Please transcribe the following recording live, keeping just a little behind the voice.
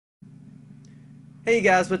Hey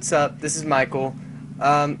guys, what's up? This is Michael.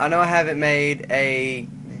 I know I haven't made a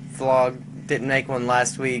vlog, didn't make one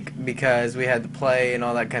last week because we had to play and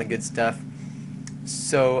all that kind of good stuff.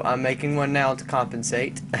 So I'm making one now to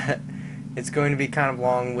compensate. It's going to be kind of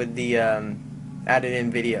long with the added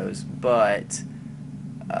in videos, but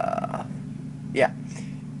yeah.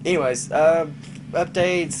 Anyways,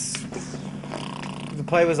 updates. The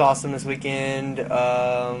play was awesome this weekend.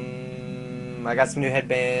 I got some new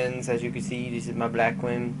headbands, as you can see. This is my black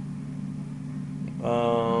one.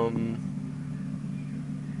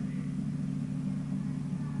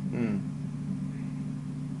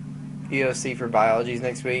 EOC for biologies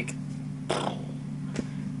next week.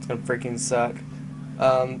 It's gonna freaking suck.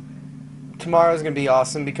 Tomorrow's gonna be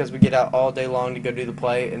awesome because we get out all day long to go do the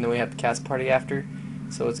play, and then we have the cast party after.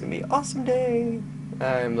 So it's gonna be an awesome day.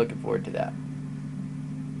 I'm looking forward to that.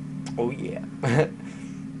 Oh yeah.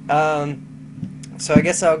 So I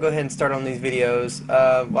guess I'll go ahead and start on these videos.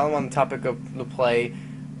 While I'm on the topic of the play,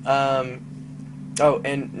 oh,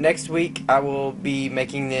 and next week I will be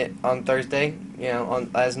making it on Thursday, you know,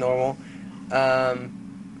 as normal,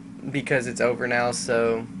 because it's over now.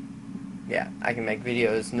 So yeah, I can make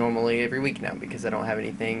videos normally every week now because I don't have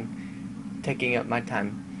anything taking up my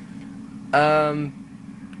time.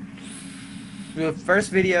 The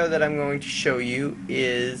first video that I'm going to show you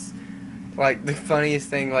is like the funniest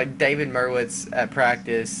thing. Like David Merwitz at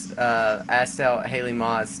practice asked out Haley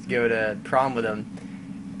Moss to go to prom with him.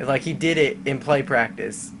 And, like, he did it in play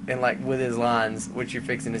practice and like with his lines, which you're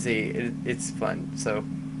fixing to see. It's fun, so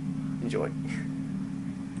enjoy.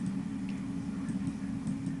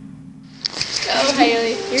 Go,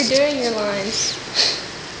 Haley. You're doing your lines.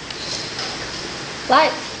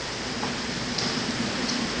 Light.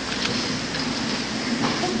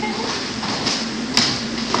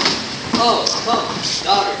 Oh, come,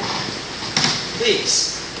 daughter.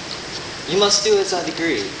 Please. You must do as I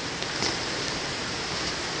decree.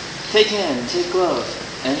 Take hand, take glove,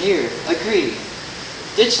 and here, agree.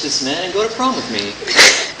 Ditch this man and go to prom with me.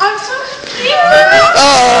 I'm so confused.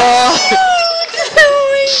 Oh! Oh my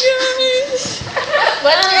goodness.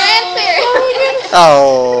 What's your answer?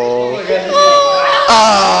 Oh.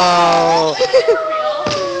 Oh.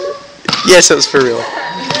 Yes, it was for real.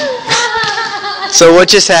 So what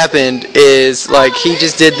just happened is, like, he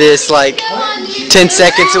just did this, like, 10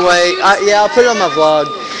 seconds away. Yeah, I'll put it on my vlog.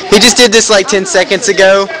 He just did this, like, 10 seconds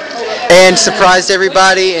ago and surprised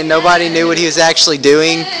everybody, and nobody knew what he was actually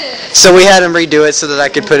doing. So we had him redo it so that I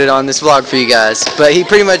could put it on this vlog for you guys. But he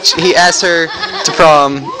pretty much, he asked her to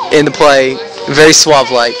prom in the play, very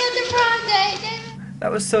suave-like.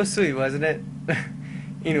 That was so sweet, wasn't it?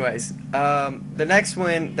 Anyways, the next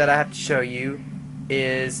one that I have to show you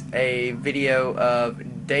is a video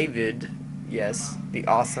of David, yes, the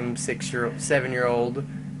awesome 7-year-old.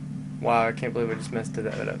 Wow, I can't believe I just messed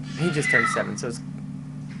that up. He just turned 7, so it's...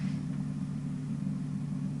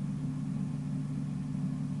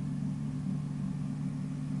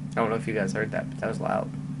 I don't know if you guys heard that, but that was loud.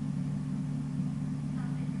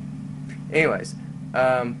 Anyways,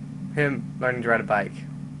 him learning to ride a bike.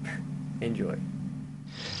 Enjoy.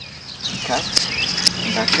 Okay,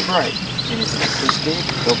 and back to right. And if that goes big,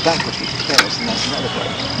 go back with these pedals, and that's another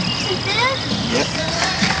break. Yep.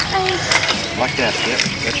 Like that, yep.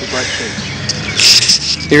 That's your break too.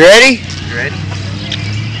 You ready? You ready?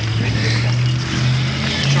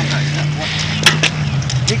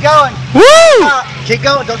 Keep going. Woo! Keep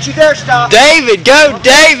going. Don't you dare stop. David, go!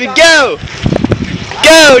 David, go!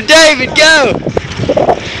 Go, David, go!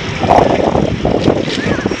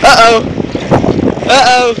 Uh-oh.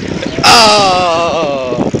 Uh-oh.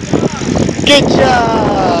 Oh! Good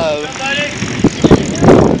job!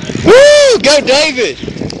 Woo! Go, David!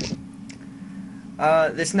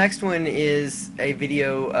 This next one is a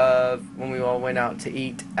video of when we all went out to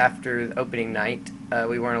eat after the opening night.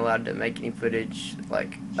 We weren't allowed to make any footage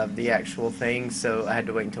like of the actual thing, so I had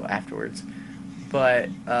to wait until afterwards. But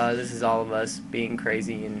this is all of us being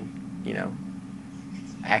crazy and, you know,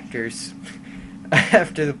 actors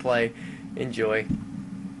after the play. Enjoy.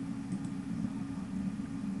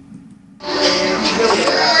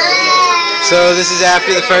 So this is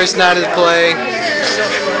after the first night of the play.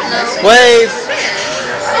 Wave!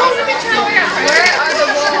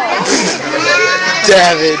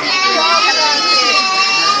 David.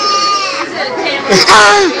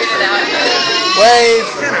 Wave!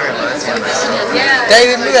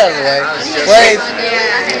 David, move out of the way. Wave!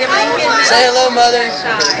 Say hello, mother.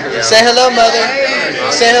 Say hello, mother.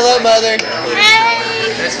 Say hello, mother.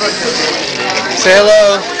 Say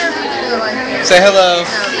hello. Say hello.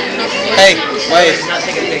 Hey, wave.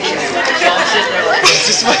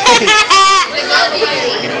 Just wave.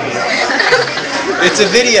 It's a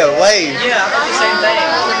video. Wave. Yeah, I thought the same thing.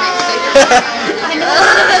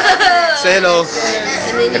 Say hello.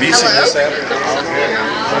 Have you seen this app?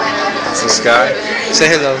 It's this guy. Say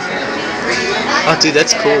hello. Oh, dude,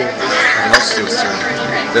 that's cool. And that's what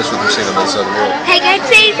they're seeing on the other side of the world. Hey, can I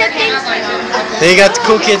say something? Then you got the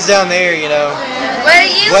cool kids down there, you know. What are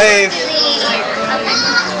you Wave.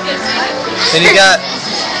 Then you got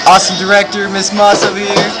awesome director Miss Moss over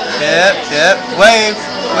here. Yep. Wave.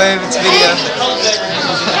 It's video.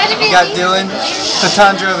 You got Dylan.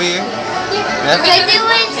 Patandra over here. Yep. Can I do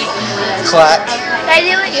it? Clack. Can I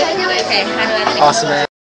do it? Can I do it? Okay, how do I do it? Awesome, man.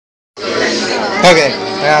 Okay,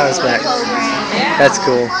 now it's back. That's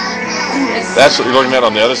cool. That's what you're looking at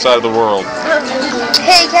on the other side of the world.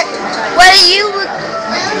 Hey, what are you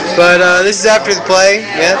But this is after the play.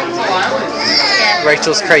 Yep.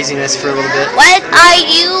 Rachel's craziness for a little bit. What are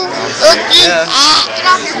you looking Yeah. at? Get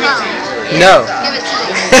off your phone. No. Give it to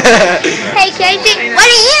me. Hey, can I say, what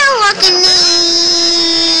are you looking at?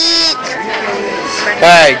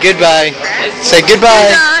 Alright, goodbye. Say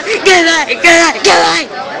goodbye. Goodbye.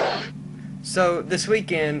 So this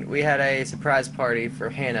weekend we had a surprise party for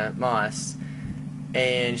Hannah Moss,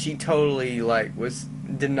 and she totally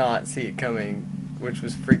did not see it coming, which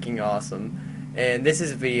was freaking awesome. And this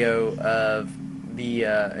is a video of the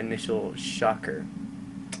initial shocker.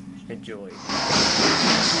 Enjoy.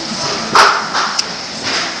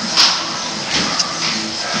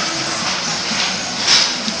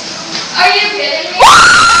 Are you kidding me?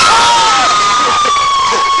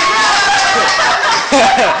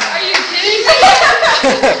 Are you kidding me?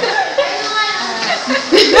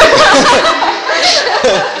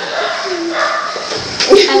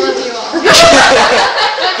 I love you all.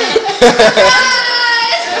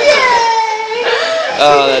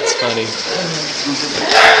 Oh, that's funny.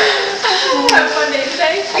 Have fun day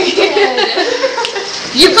today.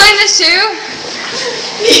 You playing this too?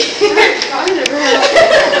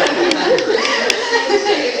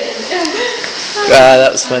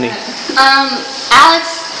 That was funny. Alex,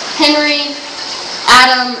 Henry,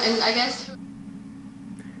 Adam, and I guess.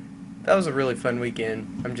 That was a really fun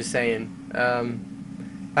weekend. I'm just saying.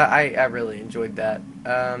 I really enjoyed that.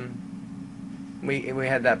 We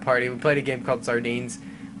had that party. We played a game called Sardines,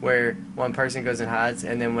 where one person goes and hides,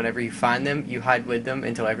 and then whenever you find them, you hide with them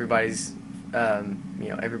until everybody's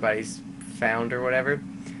everybody's found or whatever.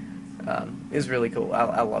 It was really cool.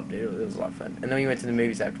 I loved it. It was a lot of fun. And then we went to the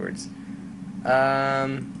movies afterwards.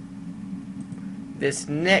 This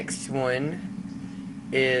next one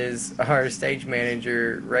is our stage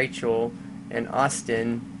manager Rachel and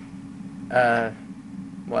Austin.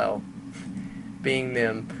 Well, being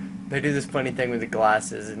them, they do this funny thing with the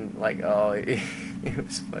glasses, and it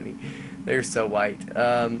was funny. They're so white.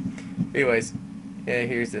 Anyways,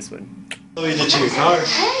 here's this one. Into your car.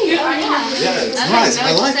 Hey, Yeah, it's nice.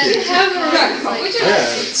 I like it.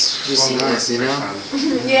 Yeah, it's just nice, you know?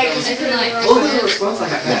 Yeah, because I feel like.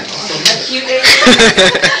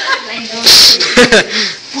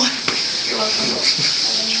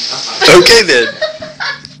 Okay then.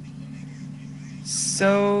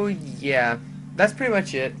 So yeah, that's pretty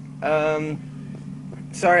much it.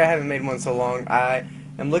 Sorry I haven't made one so long. I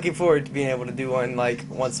am looking forward to being able to do one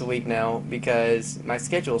once a week now because my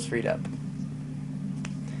schedule's freed up.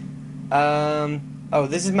 Oh,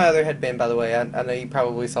 this is my other headband, by the way. I know you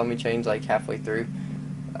probably saw me change halfway through.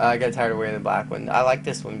 I got tired of wearing the black one. I like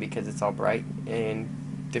this one because it's all bright and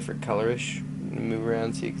different colorish. Move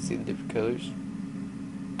around so you can see the different colors.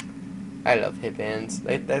 I love headbands.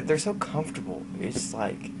 They're so comfortable. It's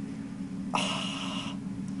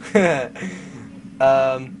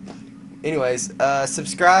anyways,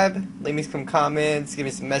 subscribe, leave me some comments, give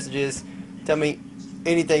me some messages, tell me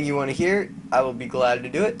anything you want to hear. I will be glad to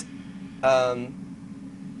do it.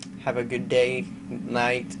 Have a good day,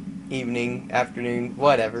 night, evening, afternoon,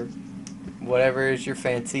 whatever is your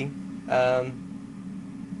fancy. Yeah,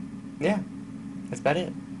 that's about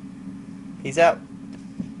it. Peace out.